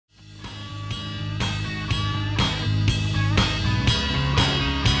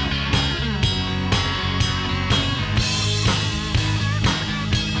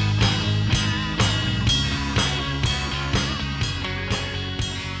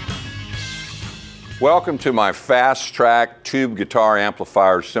Welcome to my Fast Track Tube Guitar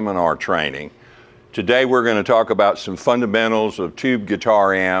Amplifier Seminar Training. Today we're going to talk about some fundamentals of tube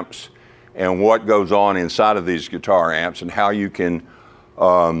guitar amps and what goes on inside of these guitar amps and how you can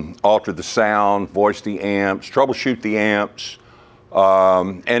alter the sound, voice the amps, troubleshoot the amps,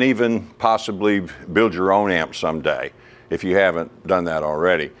 and even possibly build your own amp someday if you haven't done that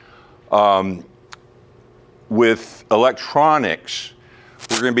already. With electronics,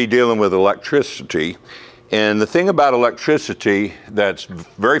 we're going to be dealing with electricity. And the thing about electricity that's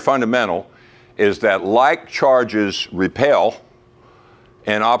very fundamental is that like charges repel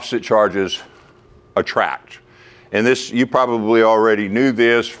and opposite charges attract. And this, you probably already knew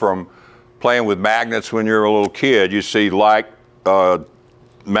this from playing with magnets when you're a little kid. You see like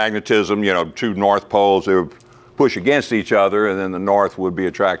magnetism, you know, two north poles, they would push against each other and then the north would be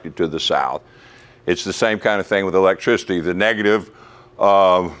attracted to the south. It's the same kind of thing with electricity. The negative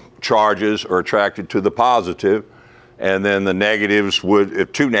charges are attracted to the positive, and then the negatives would,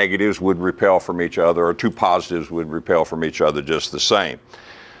 if two negatives would repel from each other, or two positives would repel from each other just the same.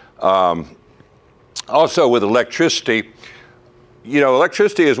 Also with electricity, you know,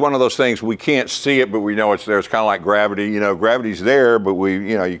 electricity is one of those things we can't see it, but we know it's there. It's kind of like gravity. You know, gravity's there, but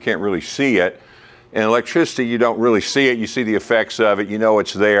you can't really see it. And electricity, you don't really see it. You see the effects of it. You know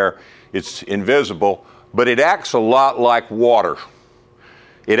it's there. It's invisible, but it acts a lot like water.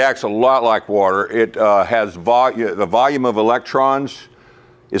 It acts a lot like water. It has the volume of electrons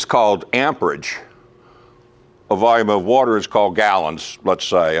is called amperage. A volume of water is called gallons, let's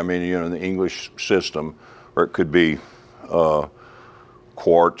say. I mean, you know, in the English system, or it could be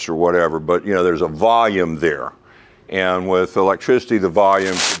quarts or whatever, but you know, there's a volume there. And with electricity, the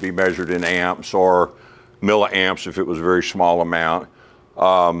volume could be measured in amps or milliamps if it was a very small amount.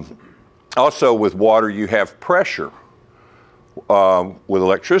 Also with water, you have pressure. With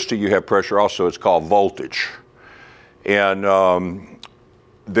electricity, you have pressure also. It's called voltage. And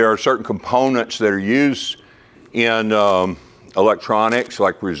there are certain components that are used in electronics,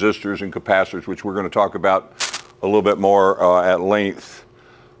 like resistors and capacitors, which we're going to talk about a little bit more at length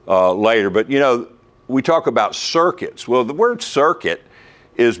later. But, you know, we talk about circuits. Well, the word circuit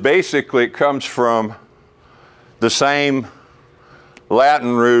is basically, it comes from the same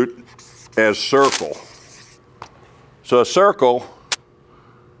Latin root as circle. So a circuit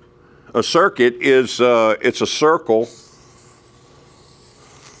is, it's a circle,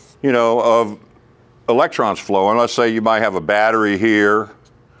 you know, of electrons flowing. Let's say you might have a battery here,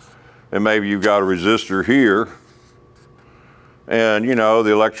 and maybe you've got a resistor here. And, you know,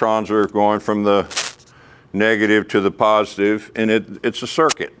 the electrons are going from the negative to the positive, and it's a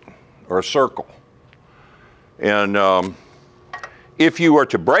circuit, or a circle. And if you were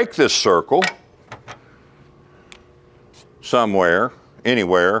to break this circle, somewhere,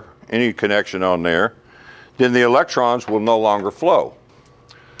 anywhere, any connection on there, then the electrons will no longer flow.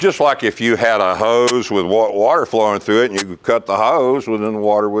 Just like if you had a hose with water flowing through it and you could cut the hose, well then the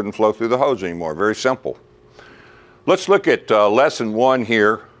water wouldn't flow through the hose anymore. Very simple. Let's look at lesson 1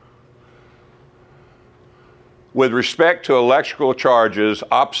 here. With respect to electrical charges,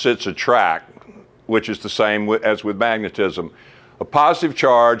 opposites attract, which is the same as with magnetism. A positive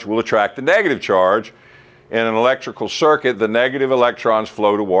charge will attract the negative charge. In an electrical circuit, the negative electrons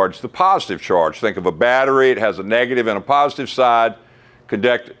flow towards the positive charge. Think of a battery. It has a negative and a positive side.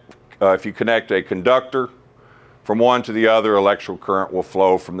 If you connect a conductor from one to the other, electrical current will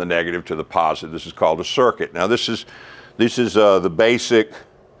flow from the negative to the positive. This is called a circuit. Now, this is the basic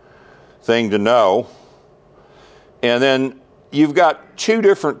thing to know. And then you've got two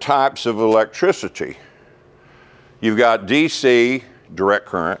different types of electricity. You've got DC, direct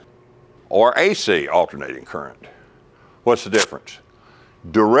current, or AC, alternating current. What's the difference?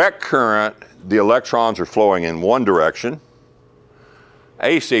 Direct current, the electrons are flowing in one direction.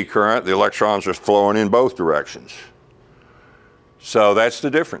 AC current, the electrons are flowing in both directions. So that's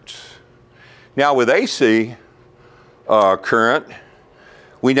the difference. Now with AC current,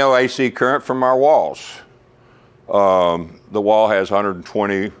 we know AC current from our walls. The wall has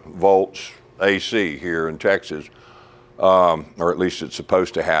 120 volts AC here in Texas, or at least it's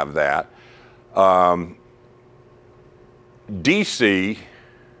supposed to have that. DC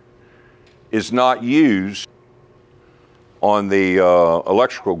is not used on the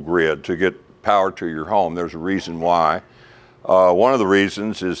electrical grid to get power to your home. There's a reason why. One of the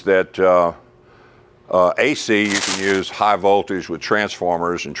reasons is that AC, you can use high voltage with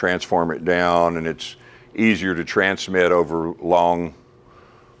transformers and transform it down, and it's easier to transmit over long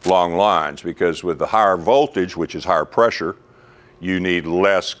lines, because with the higher voltage, which is higher pressure, you need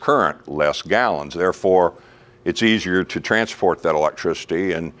less current, less gallons. Therefore, it's easier to transport that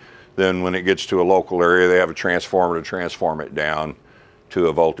electricity, and then when it gets to a local area, they have a transformer to transform it down to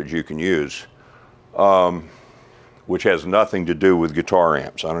a voltage you can use, which has nothing to do with guitar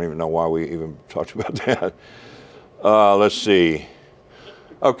amps. I don't even know why we even talked about that. Let's see.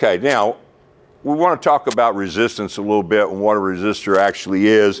 Okay, now we want to talk about resistance a little bit and what a resistor actually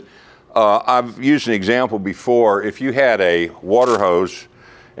is. I've used an example before. If you had a water hose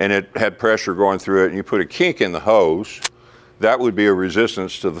and it had pressure going through it and you put a kink in the hose, that would be a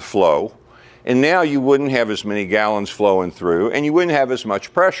resistance to the flow. And now you wouldn't have as many gallons flowing through and you wouldn't have as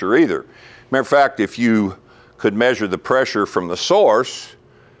much pressure either. Matter of fact, if you could measure the pressure from the source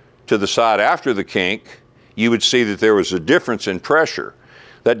to the side after the kink, you would see that there was a difference in pressure.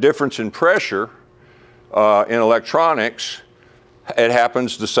 That difference in pressure in electronics, it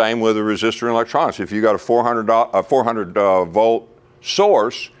happens the same with a resistor in electronics. If you got a 400 volt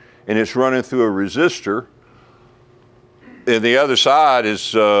source and it's running through a resistor, and the other side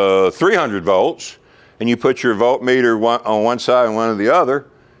is 300 volts, and you put your voltmeter on one side and one on the other,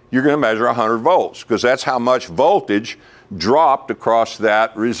 you're going to measure 100 volts because that's how much voltage dropped across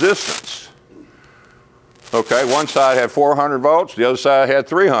that resistance. Okay, one side had 400 volts, the other side had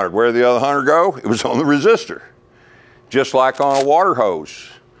 300. Where did the other 100 go? It was on the resistor. Just like on a water hose.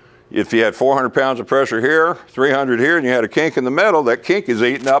 If you had 400 pounds of pressure here, 300 here, and you had a kink in the middle, that kink is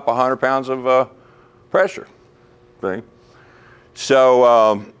eating up 100 pounds of pressure. Okay?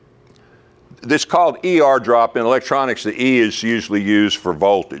 So this is called ER drop. In electronics, the E is usually used for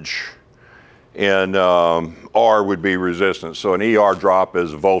voltage. And R would be resistance. So an ER drop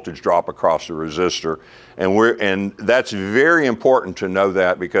is a voltage drop across the resistor. And that's very important to know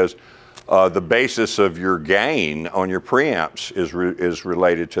that because the basis of your gain on your preamps is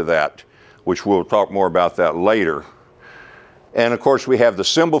related to that, which we'll talk more about that later. And of course we have the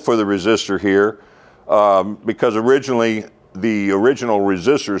symbol for the resistor here because originally the original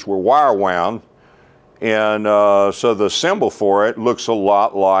resistors were wire wound, and so the symbol for it looks a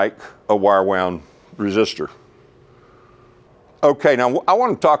lot like a wire wound resistor. Okay, now I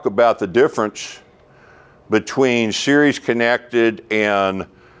want to talk about the difference between series connected and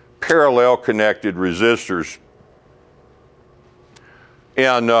parallel connected resistors.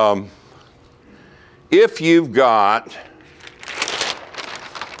 And if you've got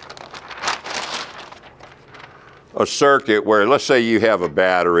a circuit where, let's say you have a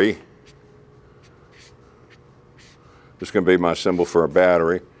battery, this is going to be my symbol for a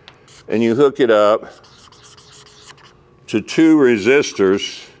battery, and you hook it up to two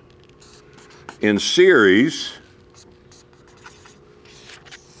resistors in series,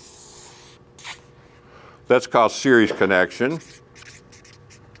 that's called series connection.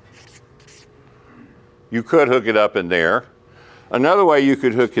 You could hook it up in there. Another way you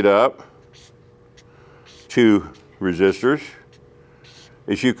could hook it up to resistors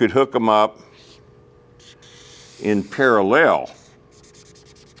is you could hook them up in parallel.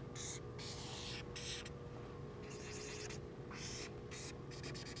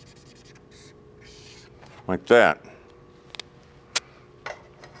 Like that.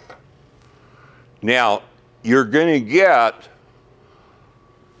 Now, you're going to get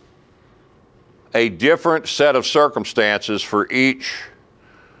a different set of circumstances for each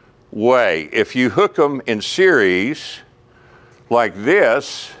way. If you hook them in series like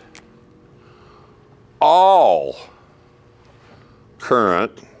this, all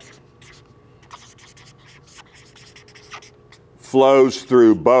current flows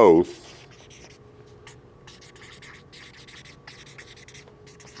through both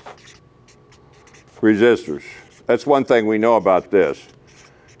resistors. That's one thing we know about this,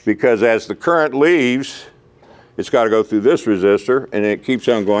 because as the current leaves, it's got to go through this resistor, and it keeps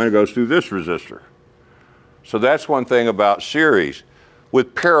on going, it goes through this resistor. So that's one thing about series.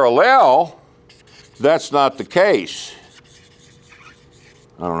 With parallel, that's not the case.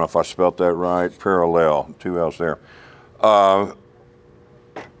 I don't know if I spelt that right. Parallel, two L's there.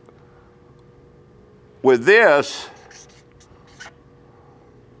 With this,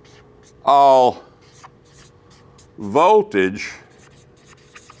 all voltage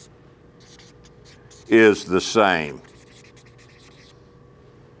is the same.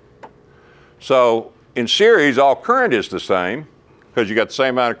 So in series, all current is the same because you got the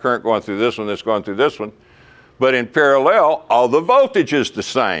same amount of current going through this one that's going through this one. But in parallel, all the voltage is the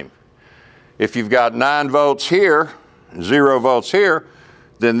same. If you've got 9 volts here, 0 volts here,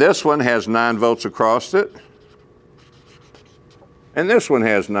 then this one has 9 volts across it, and this one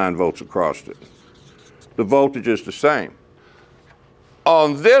has 9 volts across it. The voltage is the same.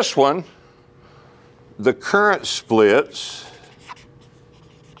 On this one, the current splits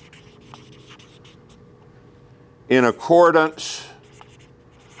in accordance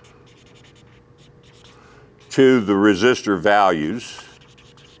to the resistor values.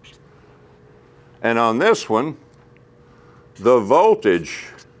 And on this one, the voltage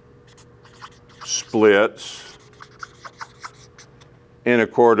splits in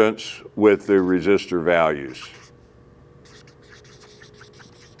accordance with the resistor values.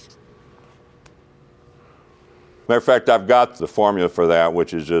 Matter of fact, I've got the formula for that,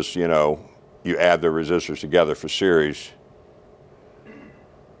 which is just, you know, you add the resistors together for series.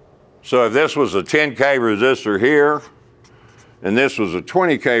 So if this was a 10K resistor here, and this was a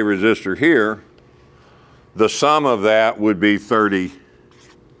 20K resistor here, the sum of that would be 30K.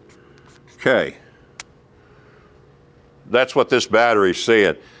 That's what this battery is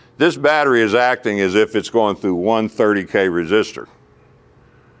saying. This battery is acting as if it's going through one 30K resistor.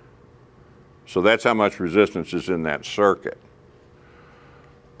 So that's how much resistance is in that circuit.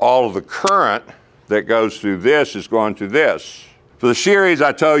 All of the current that goes through this is going to this. For the series,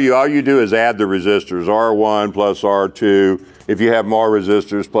 I told you, all you do is add the resistors, R1 plus R2. If you have more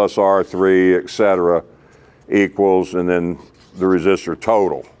resistors, plus R3, etc., equals, and then the resistor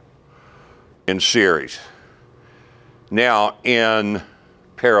total in series. Now, in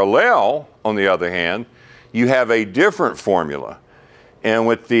parallel, on the other hand, you have a different formula. And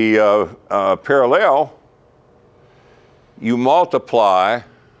with the parallel, you multiply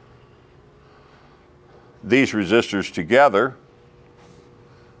these resistors together,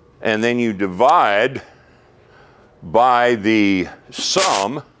 and then you divide by the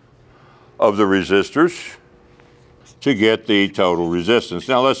sum of the resistors to get the total resistance.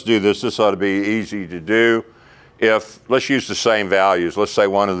 Now let's do this. This ought to be easy to do. Let's use the same values. Let's say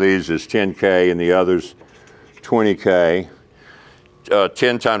one of these is 10K and the other's 20K.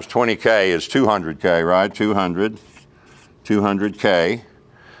 10 times 20K is 200K, right? 200K.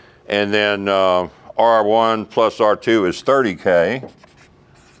 And then R1 plus R2 is 30K.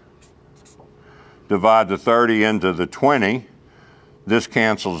 Divide the 30 into the 20. This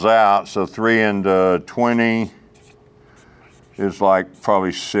cancels out, so 3 into 20 is like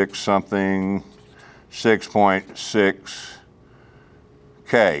probably 6 something,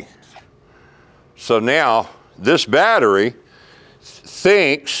 6.6K. So now this battery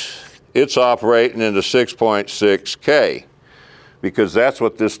thinks it's operating into 6.6K because that's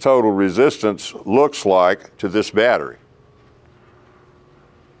what this total resistance looks like to this battery.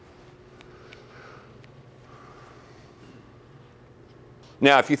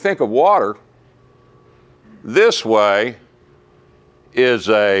 Now, if you think of water, this way is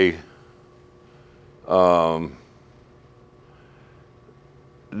this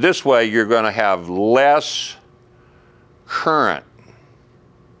way you're going to have less current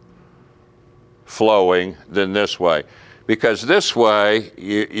flowing than this way. Because this way,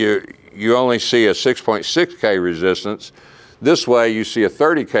 you only see a 6.6K resistance. This way, you see a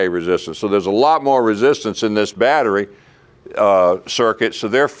 30K resistance. So there's a lot more resistance in this battery circuit, so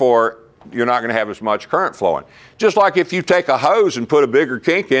therefore you're not going to have as much current flowing. Just like if you take a hose and put a bigger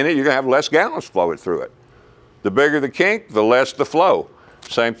kink in it, you're going to have less gallons flowing through it. The bigger the kink, the less the flow.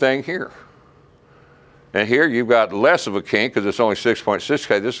 Same thing here. And here you've got less of a kink because it's only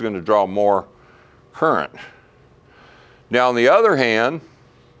 6.6K. This is going to draw more current. Now on the other hand,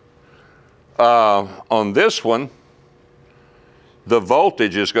 on this one, the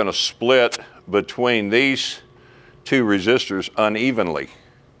voltage is going to split between these two resistors unevenly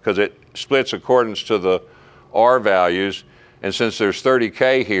because it splits accordance to the R values, and since there's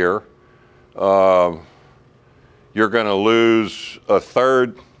 30K here, you're going to lose a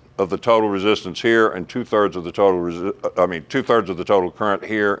third of the total resistance here and two-thirds of the total two-thirds of the total current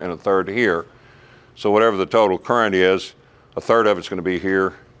here and a third here. So whatever the total current is, a third of it's going to be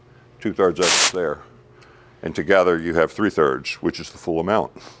here, two-thirds of it's there. And together you have 3/3, which is the full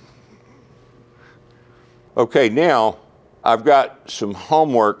amount. Okay, now I've got some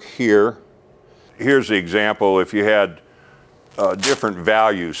homework here. Here's the example. If you had different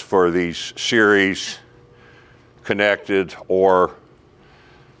values for these series connected or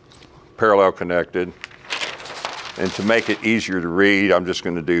parallel connected, and to make it easier to read, I'm just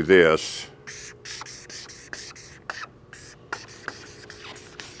going to do this.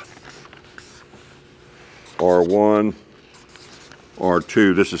 R1,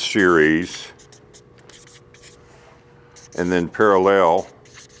 R2, this is series. And then parallel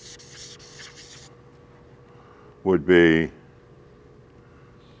would be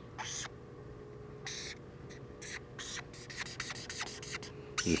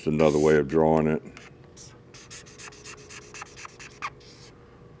just another way of drawing it.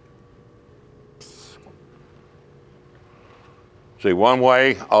 See, one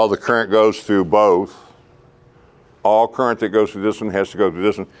way all the current goes through both, all current that goes through this one has to go through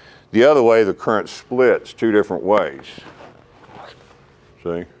this one. The other way, the current splits two different ways.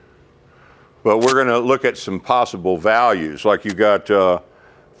 See? But we're going to look at some possible values. Like you got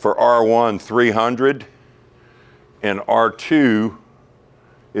for R1, 300, and R2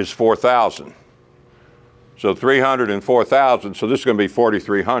 is 4,000. So 300 and 4,000, so this is going to be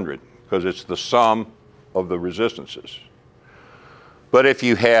 4,300 because it's the sum of the resistances. But if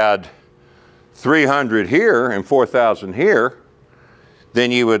you had 300 here and 4,000 here, then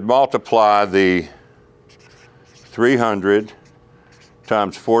you would multiply the 300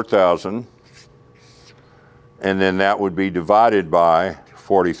 times 4,000, and then that would be divided by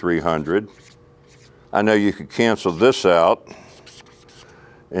 4,300. I know you could cancel this out,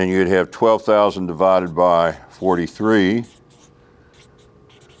 and you'd have 12,000 divided by 43,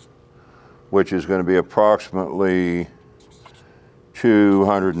 which is going to be approximately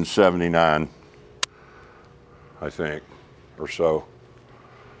 279, I think, or so.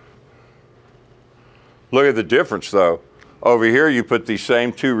 Look at the difference, though. Over here, you put these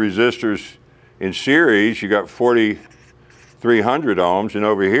same two resistors in series. You got 4,300 ohms, and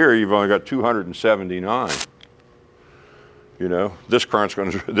over here, you've only got 279. You know, this one's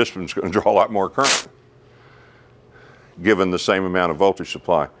going to draw a lot more current, given the same amount of voltage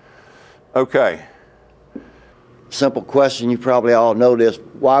supply. Okay. Simple question, you probably all know this.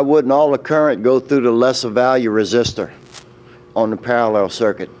 Why wouldn't all the current go through the lesser value resistor on the parallel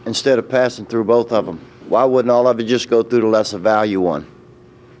circuit instead of passing through both of them? Why wouldn't all of it just go through the lesser value one?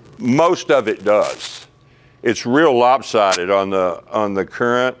 Most of it does. It's real lopsided on the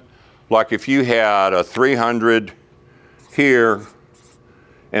current. Like if you had a 300 here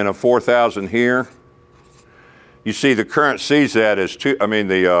and a 4,000 here, you see the current sees that as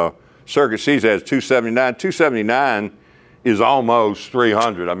the circuit sees that as 279. 279 is almost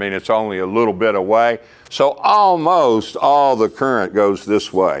 300. I mean, it's only a little bit away. So almost all the current goes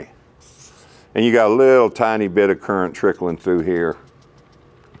this way. And you got a little tiny bit of current trickling through here.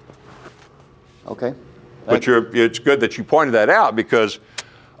 Okay. But it's good that you pointed that out, because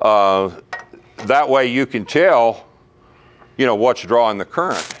that way you can tell, you know, what's drawing the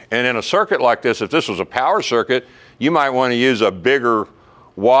current. And in a circuit like this, if this was a power circuit, you might want to use a bigger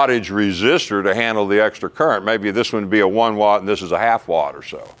wattage resistor to handle the extra current. Maybe this one would be a 1 watt and this is a ½ watt or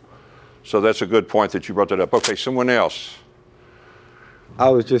so. So that's a good point that you brought that up. Okay, someone else. I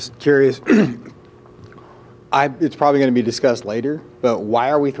was just curious. It's probably going to be discussed later, but why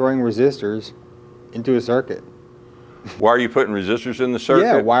are we throwing resistors into a circuit? Why are you putting resistors in the circuit?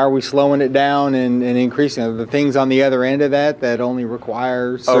 Yeah, why are we slowing it down and increasing the things on the other end of that only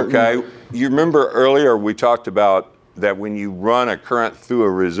require certain... Okay, you remember earlier we talked about that when you run a current through a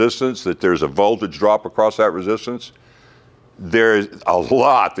resistance, that there's a voltage drop across that resistance? There's a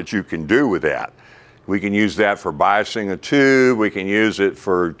lot that you can do with that. We can use that for biasing a tube. We can use it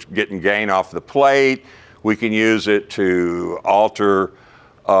for getting gain off the plate. We can use it to alter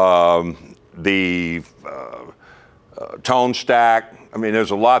the tone stack. I mean,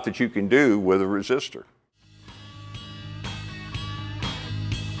 there's a lot that you can do with a resistor.